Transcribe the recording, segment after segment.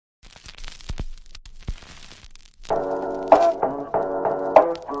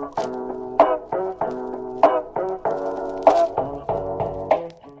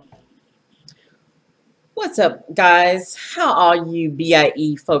What's up, guys? How are you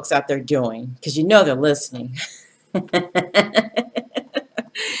BIE folks out there doing? Because you know they're listening.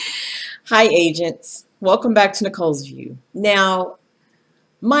 Hi, agents. Welcome back to Nicole's View. Now,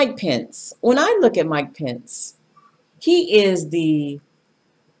 Mike Pence. When I look at Mike Pence, he is the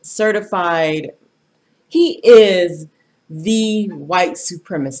certified, he is the white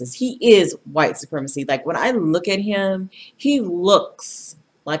supremacist. He is white supremacy. Like when I look at him, he looks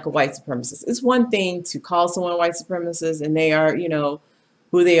like a white supremacist. It's one thing to call someone a white supremacist and they are,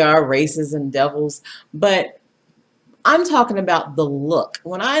 who they are, racists and devils. But I'm talking about the look.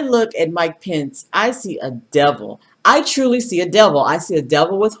 When I look at Mike Pence, I see a devil. I truly see a devil. I see a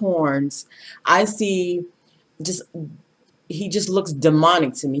devil with horns. I see just, he just looks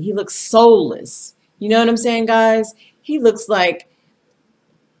demonic to me. He looks soulless. You know what I'm saying, guys? He looks like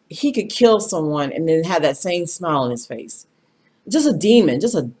he could kill someone and then have that same smile on his face. Just a demon,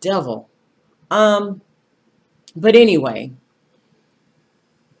 just a devil. But anyway,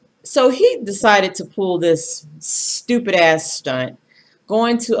 so he decided to pull this stupid ass stunt,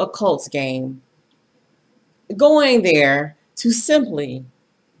 going to a Colts game, going there to simply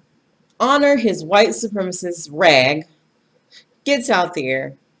honor his white supremacist rag, gets out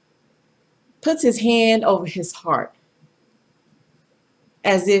there, puts his hand over his heart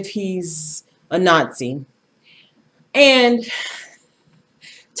as if he's a Nazi, and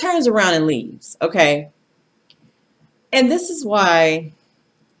turns around and leaves, okay? And this is why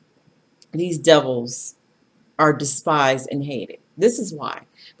these devils are despised and hated. This is why.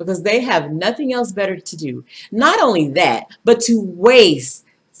 Because they have nothing else better to do. Not only that, but to waste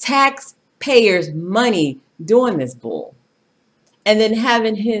taxpayers' money doing this bull. And then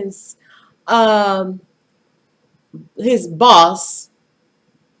having his boss,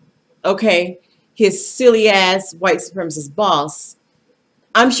 okay, his silly ass white supremacist boss,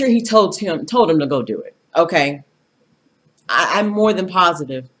 I'm sure he told him to go do it. Okay. I'm more than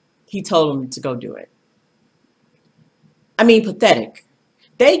positive he told him to go do it. I mean, pathetic.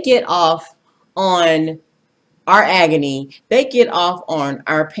 They get off on our agony. They get off on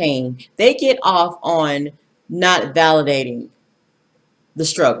our pain. They get off on not validating the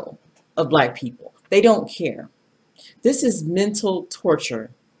struggle of black people. They don't care. This is mental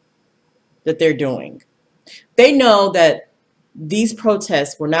torture that they're doing. They know that these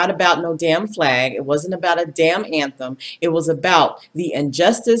protests were not about no damn flag. It wasn't about a damn anthem. It was about the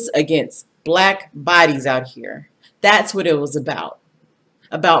injustice against black bodies out here. That's what it was about.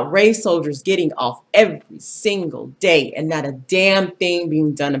 About race soldiers getting off every single day and not a damn thing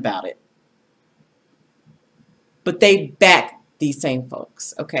being done about it. But they back these same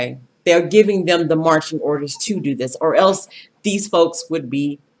folks, okay? They're giving them the marching orders to do this, or else these folks would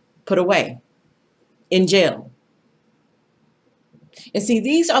be put away in jail. And see,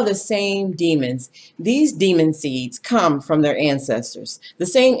 these are the same demons. These demon seeds come from their ancestors. The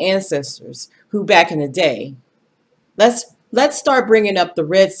same ancestors who back in the day, let's start bringing up the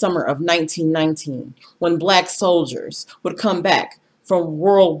red summer of 1919, when black soldiers would come back from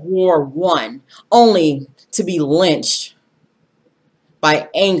World War I only to be lynched by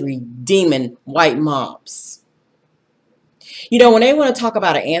angry demon white mobs. You know, when they want to talk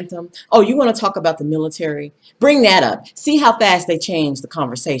about an anthem, oh, you want to talk about the military? Bring that up. See how fast they change the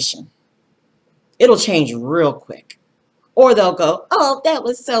conversation. It'll change real quick. Or they'll go, oh, that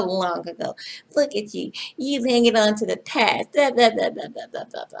was so long ago. Look at you. You hanging on to the past. Blah, blah, blah, blah, blah, blah,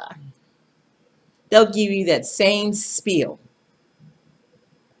 blah, blah. They'll give you that same spiel.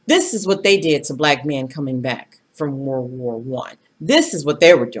 This is what they did to black men coming back from World War I. This is what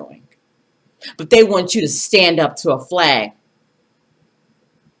they were doing. But they want you to stand up to a flag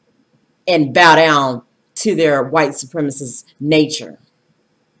and bow down to their white supremacist nature.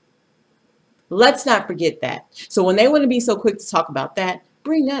 Let's not forget that. So when they want to be so quick to talk about that,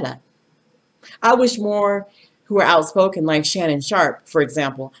 bring that up. I wish more who are outspoken, like Shannon Sharp, for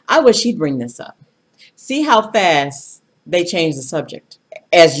example, I wish he'd bring this up. See how fast they change the subject,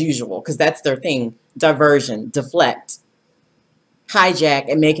 as usual, because that's their thing. Diversion, deflect,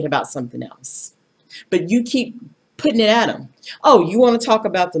 hijack, and make it about something else. But you keep putting it at them. Oh, you want to talk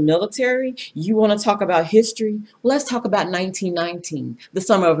about the military? You want to talk about history? Well, let's talk about 1919, the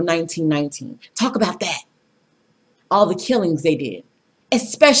summer of 1919. Talk about that. All the killings they did,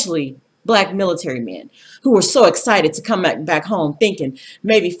 especially black military men who were so excited to come back home thinking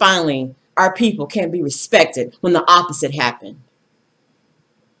maybe finally our people can be respected when the opposite happened.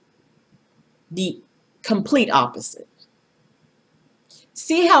 The complete opposite.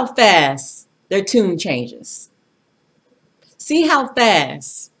 See how fast their tune changes. See how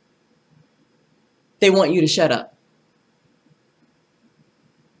fast they want you to shut up.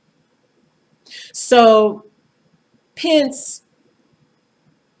 So Pence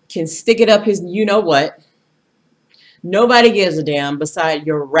can stick it up his you-know-what. Nobody gives a damn beside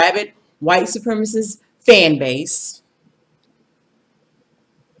your rabid white supremacist fan base,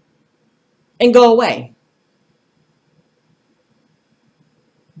 and go away.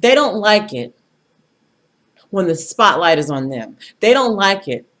 They don't like it when the spotlight is on them. They don't like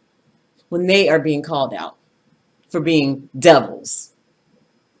it when they are being called out for being devils.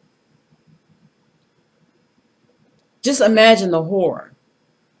 Just imagine the horror.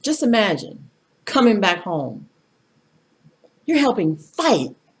 Just imagine coming back home. You're helping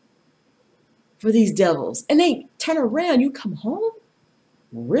fight for these devils, and they turn around, you come home?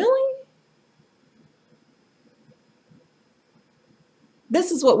 Really? This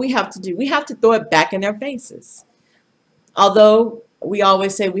is what we have to do. We have to throw it back in their faces. Although we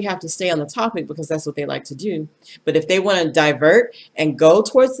always say we have to stay on the topic because that's what they like to do. But if they want to divert and go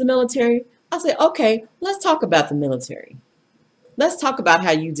towards the military, I'll say, okay, let's talk about the military. Let's talk about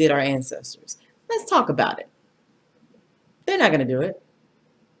how you did our ancestors. Let's talk about it. They're not going to do it.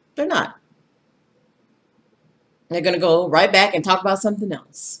 They're not. They're going to go right back and talk about something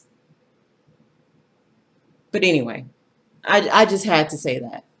else. But anyway, I just had to say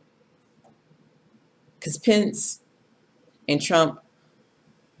that. Because Pence and Trump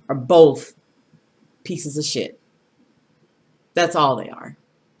are both pieces of shit. That's all they are.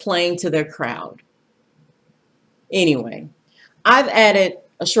 Playing to their crowd. Anyway, I've added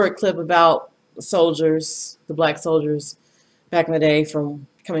a short clip about the soldiers, the black soldiers back in the day from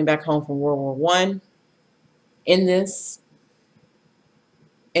coming back home from World War I in this.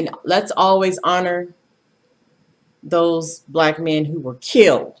 And let's always honor those black men who were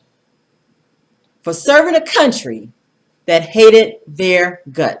killed for serving a country that hated their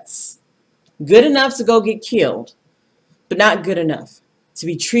guts. Good enough to go get killed, but not good enough to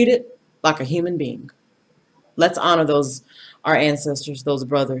be treated like a human being. Let's honor those, our ancestors, those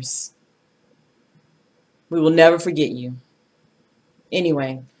brothers. We will never forget you.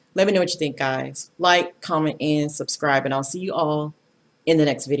 Anyway, let me know what you think, guys. Like, comment, and subscribe, and I'll see you all in the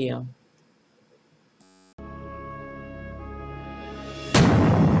next video.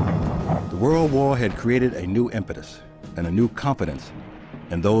 The World War had created a new impetus and a new confidence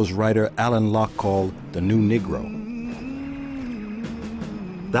in those writer Alan Locke called the New Negro.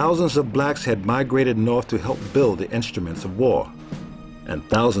 Thousands of blacks had migrated north to help build the instruments of war, and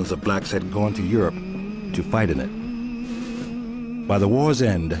thousands of blacks had gone to Europe to fight in it. By the war's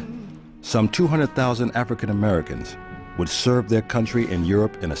end, some 200,000 African Americans would serve their country in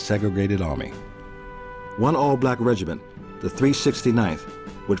Europe in a segregated army. One all-black regiment, the 369th,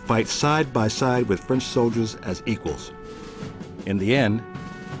 would fight side by side with French soldiers as equals. In the end,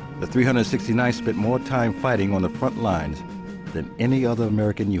 the 369th spent more time fighting on the front lines than any other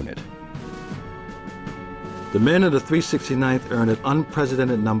American unit. The men of the 369th earned an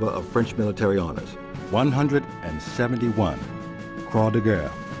unprecedented number of French military honors, 171 Croix de Guerre,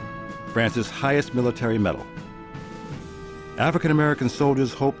 France's highest military medal. African American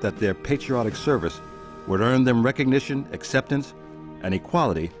soldiers hoped that their patriotic service would earn them recognition, acceptance, and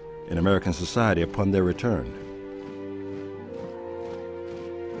equality in American society upon their return.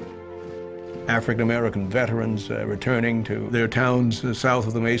 African-American veterans returning to their towns south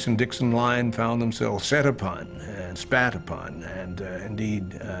of the Mason-Dixon line found themselves set upon and spat upon and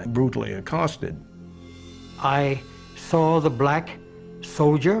indeed brutally accosted. I saw the black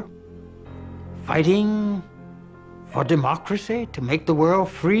soldier fighting for democracy, to make the world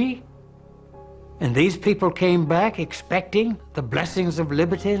free. And these people came back expecting the blessings of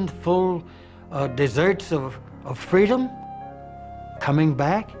liberty and full deserts of freedom, coming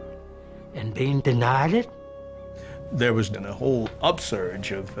back and being denied it. There was a whole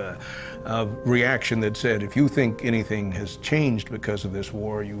upsurge of reaction that said, if you think anything has changed because of this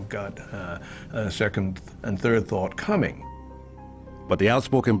war, you've got a second and third thought coming. But the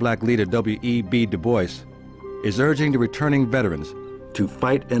outspoken black leader W.E.B. Du Bois is urging the returning veterans to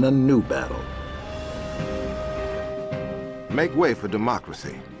fight in a new battle. Make way for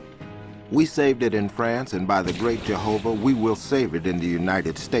democracy. We saved it in France, and by the great Jehovah, we will save it in the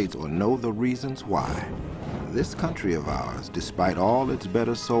United States, or know the reasons why. This country of ours, despite all its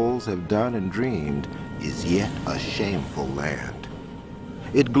better souls have done and dreamed, is yet a shameful land.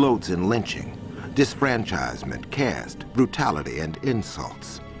 It gloats in lynching, disfranchisement, caste, brutality, and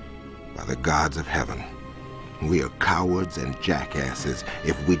insults. By the gods of heaven, we are cowards and jackasses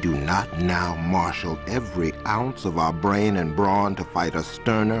if we do not now marshal every ounce of our brain and brawn to fight a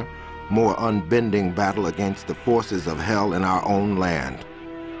sterner, more unbending battle against the forces of hell in our own land.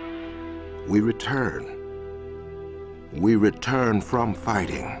 We return. We return from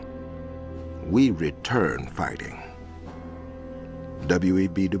fighting. we return fighting.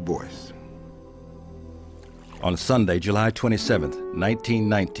 W.E.B. Du Bois. On Sunday, July 27,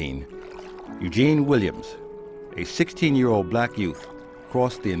 1919, Eugene Williams, a 16-year-old black youth,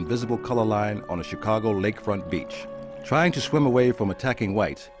 crossed the invisible color line on a Chicago lakefront beach. Trying to swim away from attacking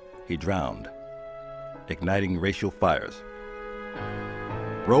whites, he drowned, igniting racial fires.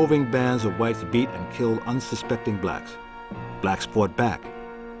 Roving bands of whites beat and killed unsuspecting blacks. Blacks fought back.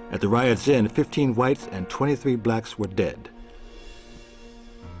 At the riot's end, 15 whites and 23 blacks were dead.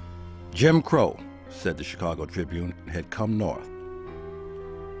 Jim Crow, said the Chicago Tribune, had come north.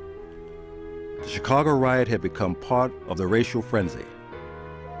 The Chicago riot had become part of the racial frenzy.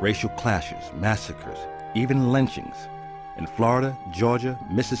 Racial clashes, massacres, even lynchings in Florida, Georgia,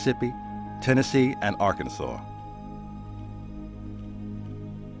 Mississippi, Tennessee, and Arkansas.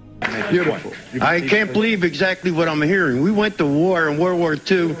 Beautiful. I can't believe exactly what I'm hearing. We went to war in World War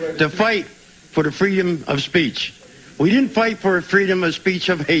II to fight for the freedom of speech. We didn't fight for a freedom of speech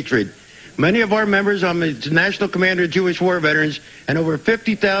of hatred. Many of our members, I'm the National Commander of Jewish War Veterans, and over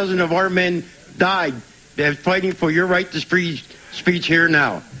 50,000 of our men died fighting for your right to free speech here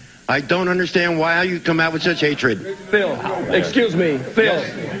now. I don't understand why you come out with such hatred. Phil, excuse me, Phil.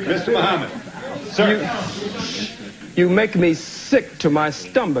 Yes, Mr. Muhammad. Sir. You make me sick to my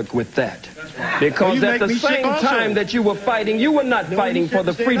stomach with that. Because at the same time that you were fighting, you were not fighting for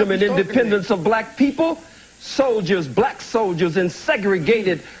the freedom and independence of black people. Soldiers, black soldiers in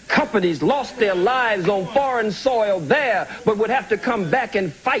segregated companies lost their lives on foreign soil there, but would have to come back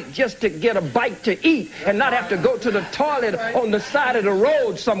and fight just to get a bite to eat and not have to go to the toilet on the side of the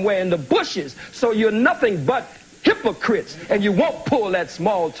road somewhere in the bushes. So you're nothing but hypocrites, and you won't pull that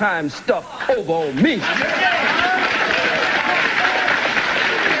small-time stuff over on me.